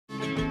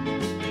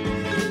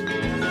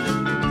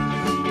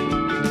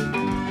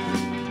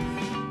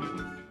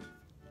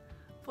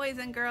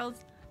boys and girls,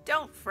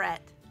 don't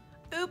fret.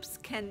 Oops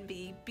can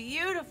be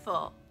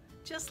beautiful.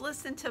 Just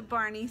listen to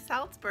Barny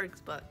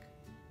Saltzberg's book.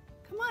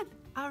 Come on,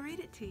 I'll read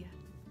it to you.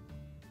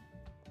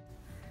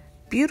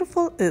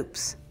 Beautiful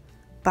Oops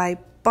by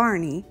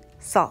Barny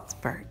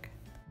Saltzberg.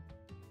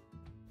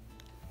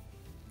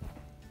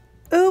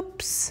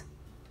 Oops!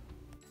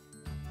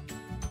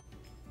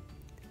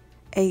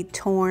 A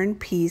torn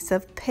piece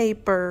of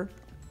paper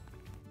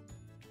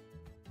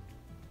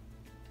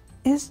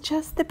is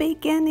just the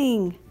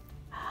beginning.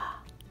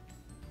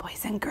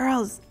 Boys and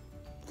girls,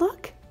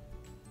 look.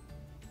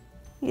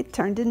 It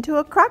turned into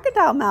a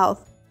crocodile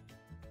mouth.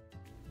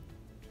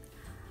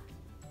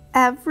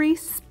 Every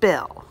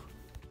spill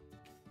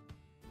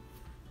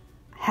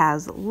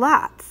has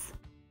lots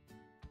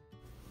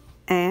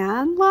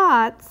and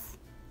lots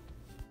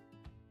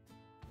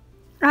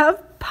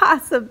of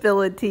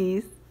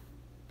possibilities.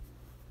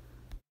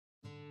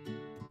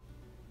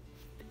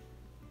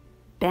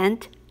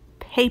 Bent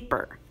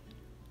paper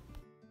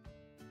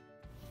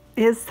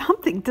is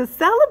something to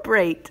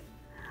celebrate.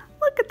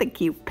 Look at the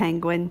cute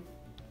penguin.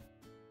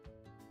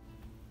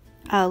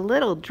 A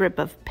little drip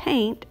of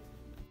paint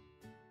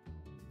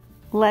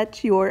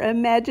lets your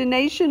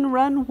imagination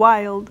run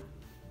wild.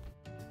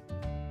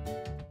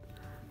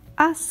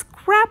 A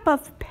scrap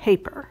of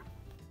paper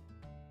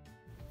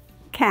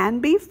can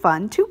be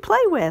fun to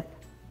play with.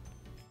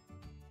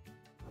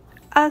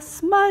 A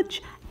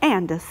smudge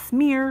and a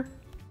smear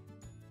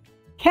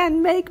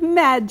can make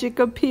magic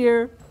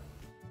appear.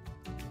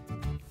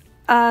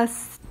 A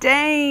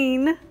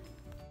stain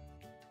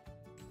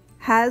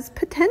has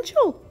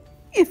potential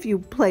if you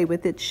play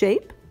with its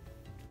shape.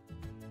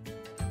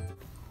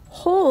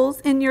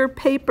 Holes in your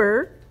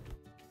paper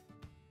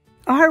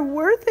are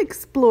worth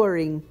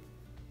exploring.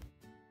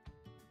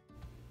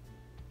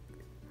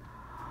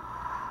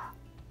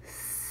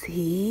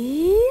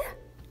 See?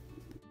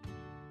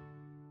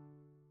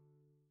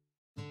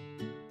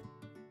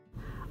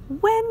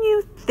 When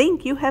you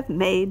think you have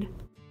made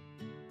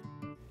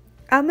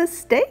a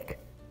mistake,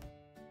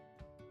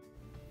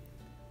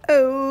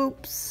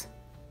 oops.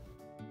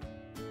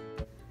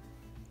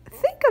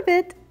 Think of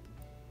it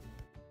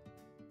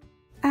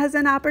as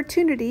an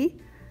opportunity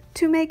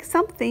to make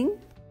something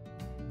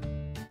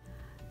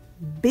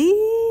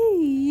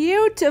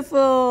beautiful.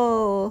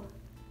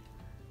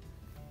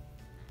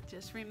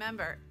 Just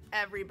remember,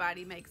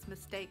 everybody makes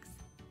mistakes.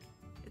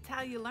 It's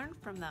how you learn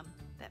from them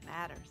that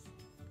matters.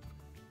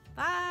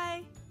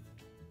 Bye.